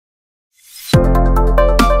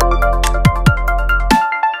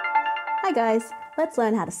Hi guys, let's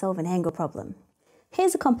learn how to solve an angle problem.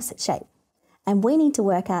 Here's a composite shape, and we need to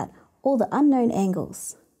work out all the unknown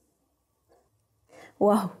angles.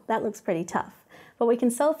 Whoa, that looks pretty tough, but we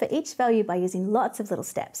can solve for each value by using lots of little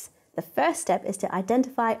steps. The first step is to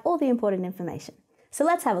identify all the important information. So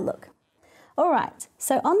let's have a look. Alright,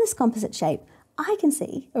 so on this composite shape, I can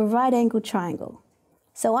see a right-angled triangle.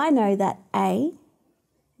 So I know that A,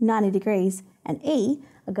 90 degrees, and E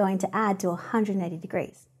are going to add to 180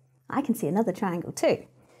 degrees. I can see another triangle too.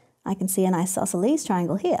 I can see an isosceles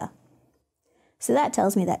triangle here. So that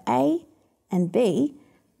tells me that A and B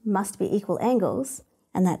must be equal angles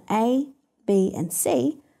and that A, B, and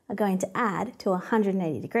C are going to add to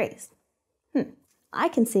 180 degrees. I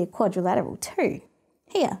can see a quadrilateral too,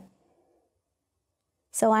 here.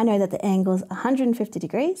 So I know that the angles 150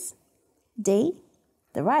 degrees, D,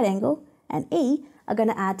 the right angle, and E are going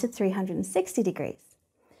to add to 360 degrees.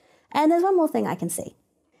 And there's one more thing I can see.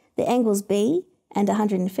 The angles B and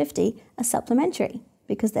 150 are supplementary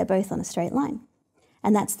because they're both on a straight line.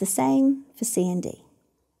 And that's the same for C and D.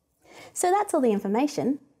 So that's all the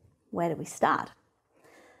information. Where do we start?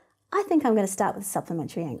 I think I'm going to start with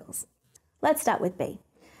supplementary angles. Let's start with B.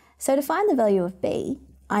 So to find the value of B,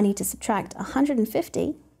 I need to subtract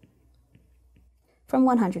 150 from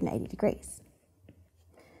 180 degrees.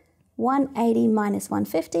 180 minus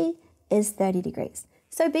 150 is 30 degrees.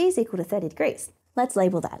 So B is equal to 30 degrees. Let's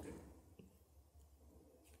label that.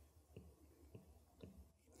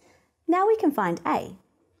 Now we can find A.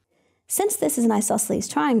 Since this is an isosceles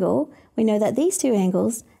triangle, we know that these two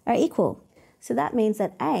angles are equal. So that means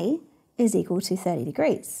that A is equal to 30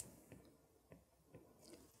 degrees.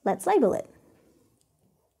 Let's label it.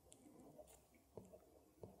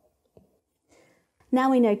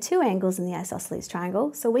 Now we know two angles in the isosceles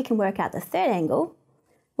triangle, so we can work out the third angle,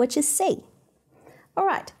 which is C. All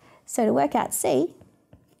right, so to work out C,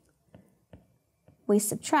 we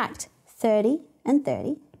subtract 30 and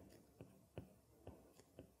 30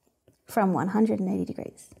 from 180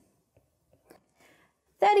 degrees.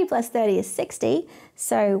 30 plus 30 is 60,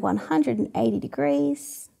 so 180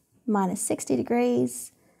 degrees minus 60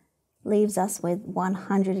 degrees leaves us with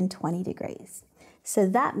 120 degrees. So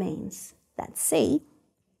that means that C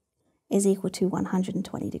is equal to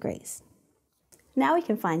 120 degrees. Now we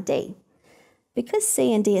can find D. Because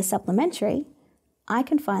C and D are supplementary, I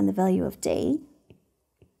can find the value of D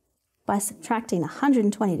by subtracting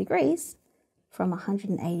 120 degrees from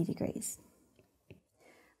 180 degrees.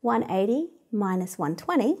 180 minus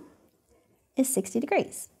 120 is 60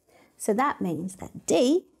 degrees. So that means that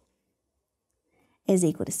D is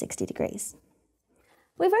equal to 60 degrees.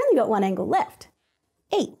 We've only got one angle left,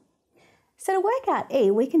 E. So to work out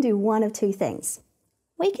E, we can do one of two things.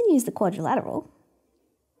 We can use the quadrilateral,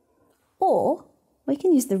 or we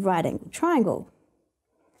can use the right angle triangle.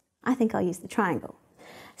 I think I'll use the triangle.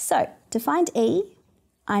 So to find E,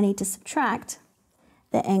 I need to subtract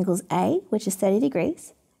the angles A, which is 30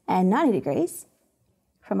 degrees, and 90 degrees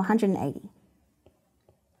from 180.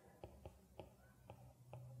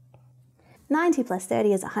 90 plus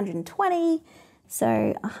 30 is 120,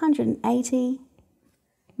 so 180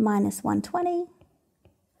 minus 120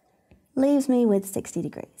 leaves me with 60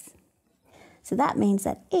 degrees. So that means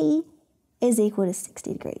that E is equal to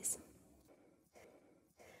 60 degrees.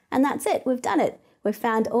 And that's it, we've done it. We've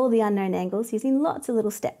found all the unknown angles using lots of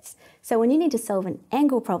little steps. So when you need to solve an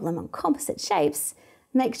angle problem on composite shapes,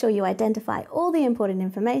 make sure you identify all the important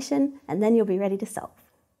information and then you'll be ready to solve.